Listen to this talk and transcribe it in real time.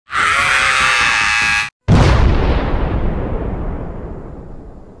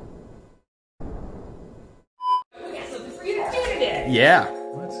Yeah.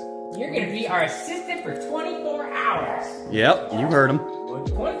 What? You're gonna be our assistant for 24 hours. Yep, you heard him.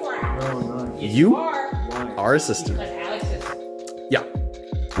 24 hours. No, no. Yes, You are. Our assistant. Because Alex is. Yeah.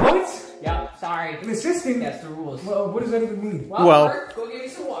 What? Yep, sorry. An assistant? That's the rules. Well, what does that even mean? Well, Bert, go get me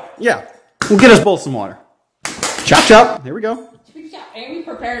some water. Yeah. We'll get us both some water. Chop chop. Here we go. And we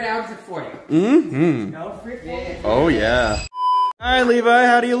prepared outfit for you. Mm-hmm. Outfit? Yeah. Oh yeah. All right, Levi,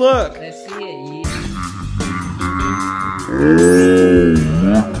 how do you look? Let's see it.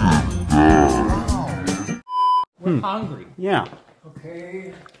 We're hungry. Yeah.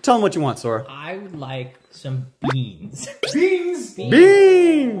 Okay. Tell them what you want, Sora. I would like some beans. Beans?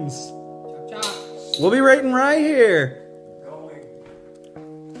 Beans! Chop chop. We'll be waiting right here. Going.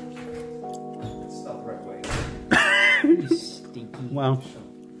 It's not the right way. You stinky. Well.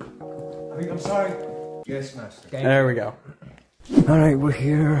 I'm sorry. Yes, master. Okay. There we go. Alright, we're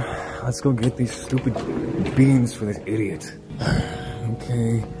here. Let's go get these stupid beans for this idiot.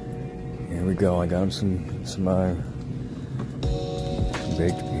 Okay. Here we go. I got him some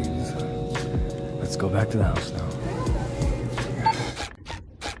baked beans. Let's go back to the house now.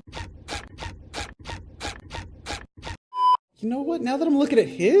 You know what? Now that I'm looking at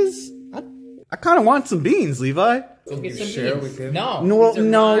his, I kind of want some beans, Levi. Go get some share beans. with him? No. No, these are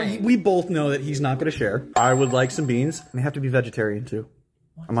no, mine. we both know that he's not going to share. I would like some beans. And they have to be vegetarian too.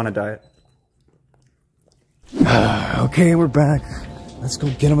 I'm on a diet. Okay, we're back. Let's go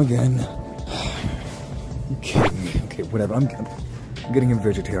get him again. You kidding me? Okay, whatever. I'm getting him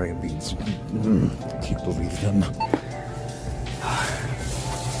vegetarian beans. Can't believe them.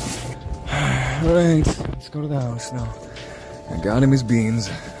 Alright, let's go to the house now. I got him his beans.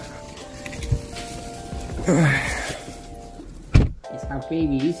 It's how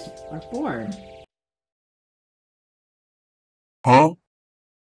babies are born. Huh?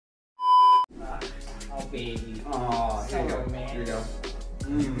 Oh, baby. Oh, here you go, man. Here you go.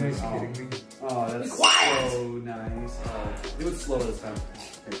 You guys kidding me? Oh, that's Be quiet. so nice. Do it slow this time.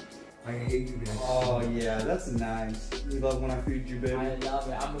 I hate you guys. Oh yeah, that's nice. You love when I feed you, baby. I love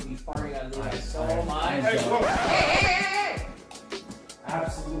it. I'm gonna be farting on Levi so I- much. I- Hey!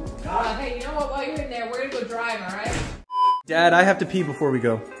 Absolutely. Hey, you know what? While you're in there, we're gonna go drive, alright? Dad, I have to pee before we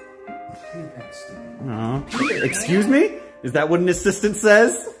go. Excuse me? Is that what an assistant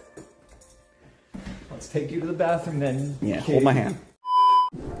says? Let's take you to the bathroom then. Yeah, Okay. hold my hand.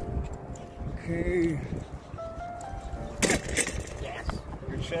 Okay. Yes.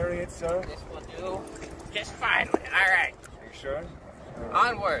 Your chariot, sir? This will do just fine. Alright. Are you sure?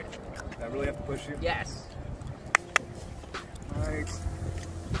 Onward. I really have to push you? Yes. Alright.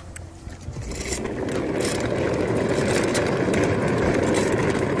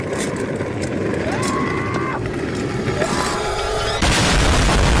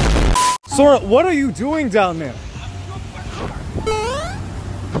 Sora, what are you doing down there?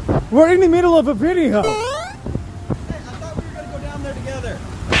 We're in the middle of a video. I thought we were gonna go down there together.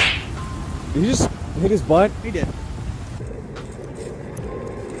 You just hit his butt? He did.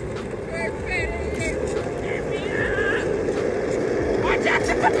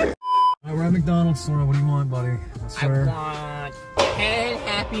 Alright, we're at McDonald's, Sora. What do you want, buddy? Yes, I sir. want 10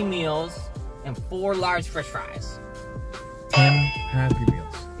 Happy Meals and 4 large French fries. 10 Happy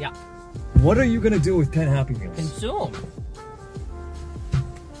Meals. Yeah. What are you gonna do with 10 Happy Meals? Consume.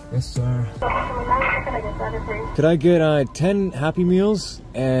 Yes, sir. Could I get 10 Happy Meals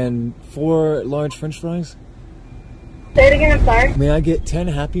and 4 large French fries? Say it again, I'm sorry. May I get 10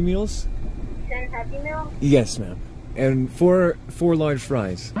 Happy Meals? 10 Happy Meals? Yes, ma'am. And 4 large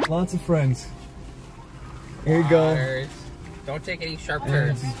fries. Lots of friends. Here you go. Waters. Don't take any sharp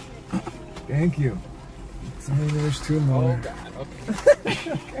turns. Thank you. Sorry, there's 2 more. Oh god,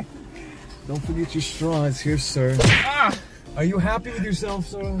 okay. Don't forget your straws here, sir. Ah, Are you happy with yourself,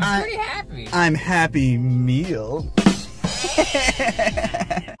 sir? I'm pretty happy. I'm Happy Meal.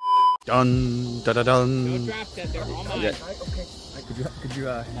 Dun da da No dun. drop that, they're all mine. Okay. Okay. Could you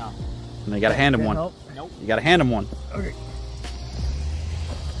No. And you gotta hand him one. help? Nope. You gotta hand him one. Okay.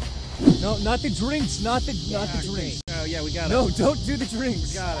 No, not the drinks, not the drinks. Oh yeah, we got No, don't do the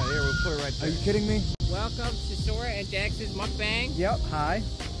drinks. Got it. Here, we'll put it right Are you kidding me? Welcome to Sora and Dex's mukbang. Yep. Hi.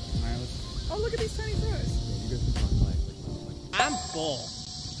 Oh, look at these tiny fries. I'm full.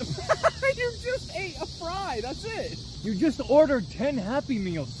 You just ate a fry. That's it. You just ordered 10 Happy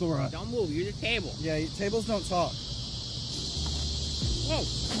Meals, Sora. Don't move, you're the table. Yeah, tables don't talk. Whoa.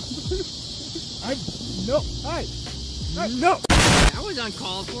 No. That was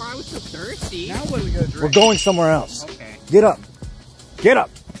uncalled for. I was so thirsty. Now what are we gonna drink? We're going somewhere else. Okay. Get up. Get up.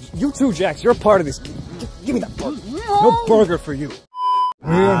 You too, Jax. You're a part of this. Give me that burger. No burger for you. You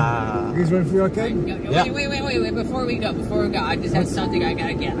guys ready for your arcade? Wait, before we go, I just have something I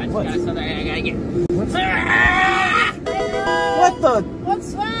gotta get. What? What the?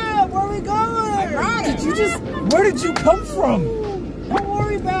 What's up? Where are we going? Where did you come from? Don't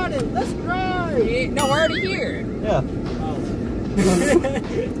worry about it. Let's drive. No, we're already here. Yeah.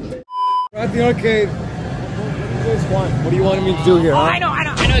 We're at the arcade. What do you guys want? What do you want me to do here? Oh, I know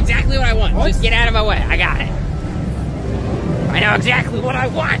exactly what I want. What? Just get out of my way. I got it. I know exactly what I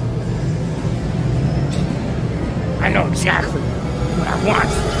want. I know exactly what I want.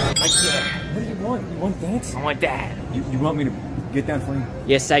 Like, yeah. What do you want? You want that? I want that. You want me to get that for you?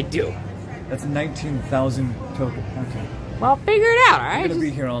 Yes, I do. That's 19,000 token. Okay. Well, figure it out, all right? I'm gonna be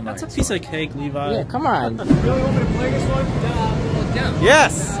here all night. That's a piece of cake, Levi. Yeah, come on. You really want me to play this one?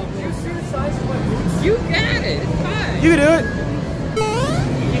 Yes. Do you see the size of my boots? You got it. It's fine. You can do it.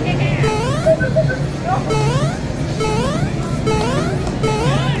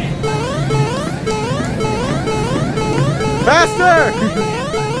 Faster!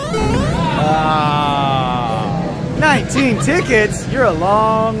 19 tickets? You're a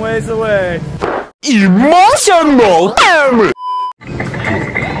long ways away. Emotional!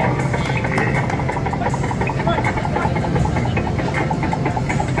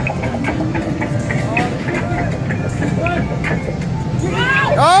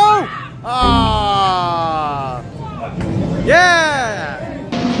 Oh! Ah! Yeah!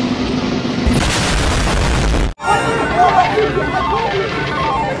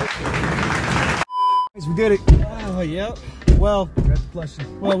 Guys, we did it. Oh, yep. Well, Congratulations.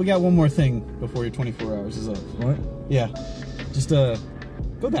 well, we got one more thing before your 24 hours is up. What? Yeah. Just, go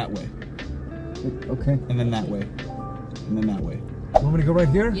that way. Okay. And then that way. And then that way. You want me to go right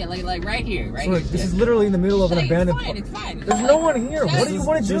here? Yeah, like right here, right So, here. this is literally in the middle of an abandoned park. It's fine. There's no one here. What do you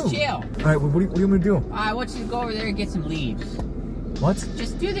want to do? Just chill. Alright, what do you want me to do? I want you to go over there and get some leaves. What?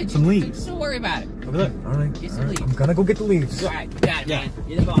 Just do the Some leaves. Just don't worry about it. Over there. Alright. Get some leaves. I'm gonna go get the leaves. All right, got it, Yeah. man.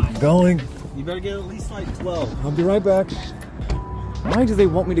 You're the boss. Going. You better get at least like 12. I'll be right back. Why do they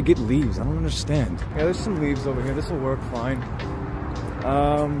want me to get leaves? I don't understand. Yeah, there's some leaves over here. This will work fine.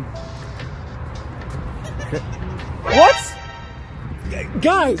 Okay. What?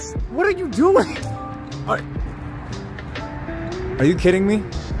 Guys, what are you doing? Are you kidding me?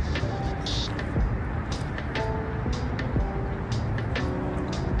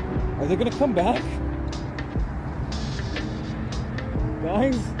 Are they gonna come back?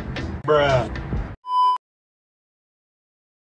 Guys? Bruh.